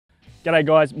G'day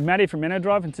guys, Matty from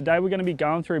Enerdrive, and today we're going to be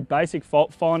going through basic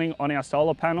fault finding on our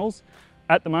solar panels.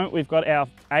 At the moment we've got our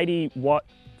 80 watt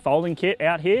folding kit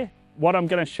out here. What I'm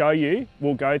going to show you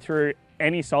will go through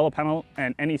any solar panel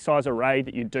and any size array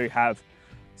that you do have.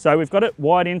 So we've got it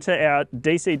wired into our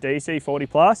DC-DC 40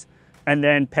 plus and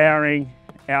then powering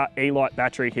our E-Lite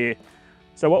battery here.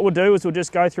 So what we'll do is we'll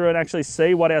just go through and actually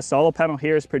see what our solar panel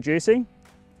here is producing.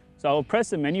 So I'll press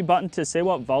the menu button to see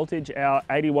what voltage our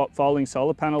 80 watt folding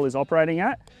solar panel is operating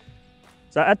at.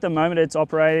 So at the moment it's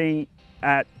operating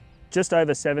at just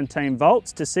over 17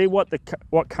 volts. To see what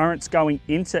current's going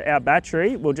into our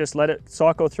battery, we'll just let it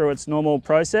cycle through its normal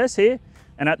process here.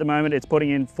 And at the moment it's putting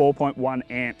in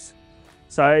 4.1 amps.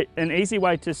 So an easy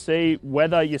way to see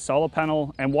whether your solar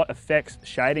panel and what effects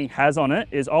shading has on it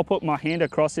is I'll put my hand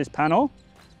across this panel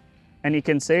and you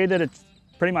can see that it's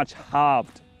pretty much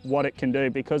halved what it can do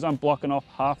because I'm blocking off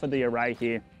half of the array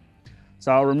here.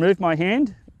 So I'll remove my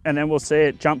hand and then we'll see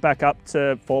it jump back up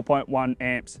to 4.1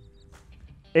 amps.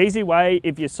 Easy way,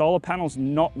 if your solar panel's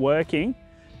not working,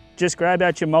 just grab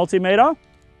out your multimeter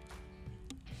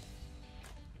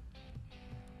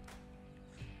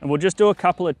and we'll just do a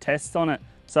couple of tests on it.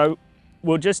 So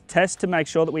we'll just test to make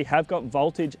sure that we have got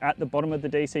voltage at the bottom of the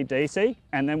DC-DC,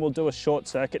 and then we'll do a short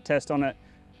circuit test on it.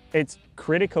 It's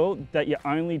critical that you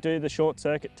only do the short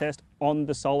circuit test on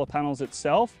the solar panels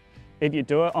itself. If you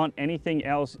do it on anything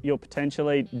else, you'll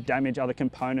potentially damage other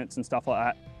components and stuff like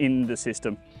that in the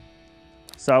system.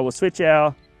 So we'll switch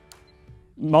our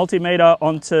multimeter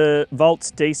onto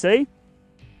volts DC.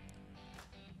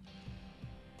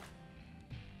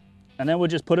 And then we'll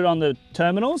just put it on the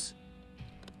terminals.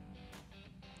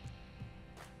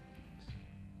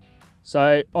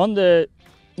 So on the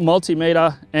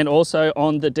multimeter and also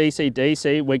on the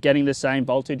DC-DC, we're getting the same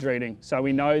voltage reading. So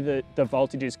we know that the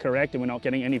voltage is correct and we're not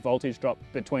getting any voltage drop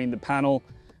between the panel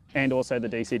and also the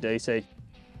DC-DC. So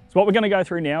what we're going to go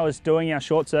through now is doing our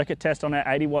short circuit test on our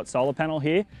 80 watt solar panel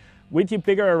here. With your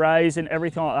bigger arrays and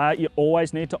everything like that, you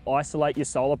always need to isolate your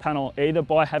solar panel, either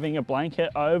by having a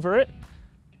blanket over it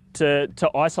to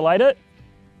isolate it,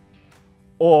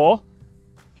 or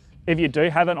if you do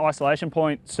have an isolation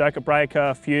point, circuit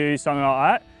breaker, fuse, something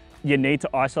like that, you need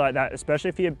to isolate that,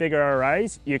 especially for your bigger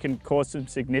arrays. You can cause some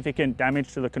significant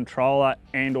damage to the controller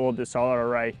and or the solar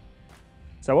array.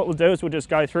 So what we'll do is we'll just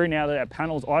go through now that our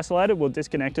panel's isolated, we'll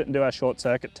disconnect it and do our short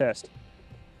circuit test.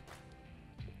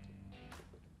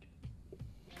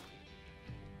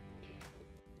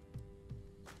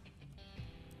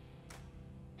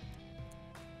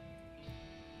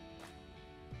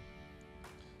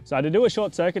 So to do a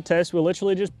short circuit test, we'll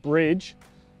literally just bridge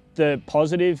the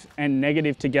positive and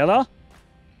negative together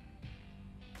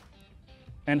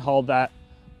and hold that.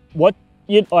 What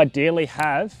you'd ideally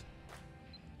have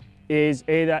is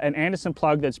either an Anderson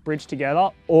plug that's bridged together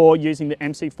or using the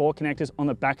MC4 connectors on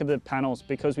the back of the panels,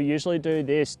 because we usually do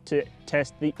this to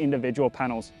test the individual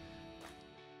panels.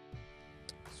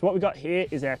 So what we've got here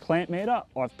is our clamp meter.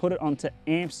 I've put it onto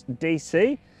amps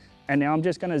DC, and now I'm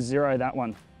just going to zero that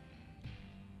one.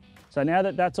 So now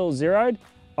that that's all zeroed,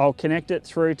 I'll connect it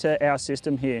through to our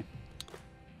system here.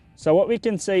 So what we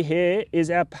can see here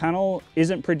is our panel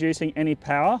isn't producing any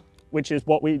power, which is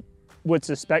what we would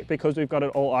suspect because we've got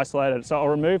it all isolated. So I'll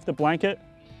remove the blanket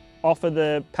off of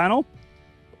the panel.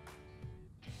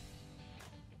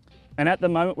 And at the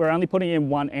moment, we're only putting in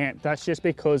 1 amp. That's just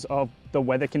because of the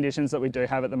weather conditions that we do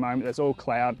have at the moment. There's all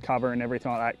cloud cover and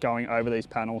everything like that going over these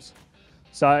panels.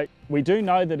 So we do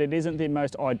know that it isn't the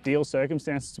most ideal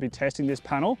circumstances to be testing this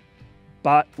panel,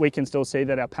 but we can still see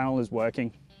that our panel is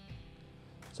working.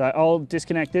 So I'll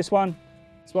disconnect this one.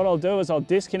 So what I'll do is I'll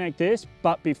disconnect this,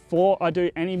 but before I do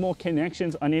any more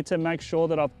connections, I need to make sure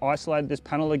that I've isolated this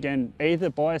panel again, either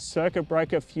by a circuit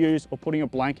breaker, fuse, or putting a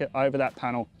blanket over that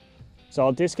panel. So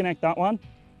I'll disconnect that one,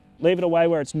 leave it away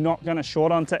where it's not going to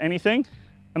short onto anything,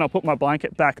 and I'll put my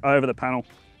blanket back over the panel.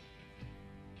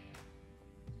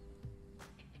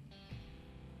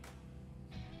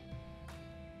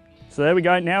 So there we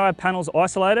go, now our panel's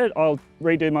isolated, I'll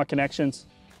redo my connections.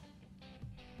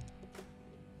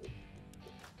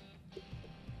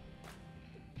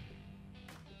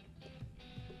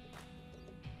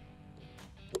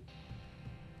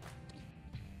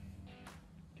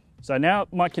 So now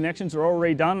my connections are all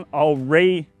redone, I'll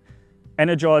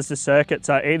re-energize the circuit,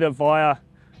 so either via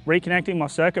reconnecting my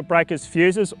circuit breakers,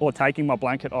 fuses, or taking my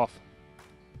blanket off.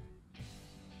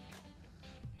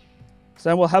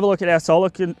 So we'll have a look at our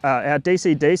our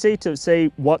DC-DC to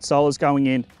see what solar's going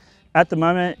in. At the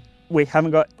moment, we haven't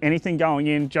got anything going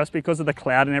in just because of the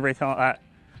cloud and everything like that.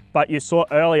 But you saw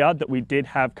earlier that we did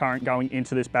have current going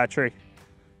into this battery.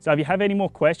 So if you have any more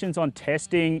questions on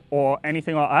testing or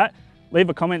anything like that, leave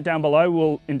a comment down below.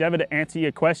 We'll endeavour to answer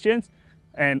your questions,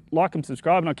 and like and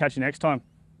subscribe, and I'll catch you next time.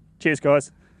 Cheers,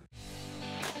 guys.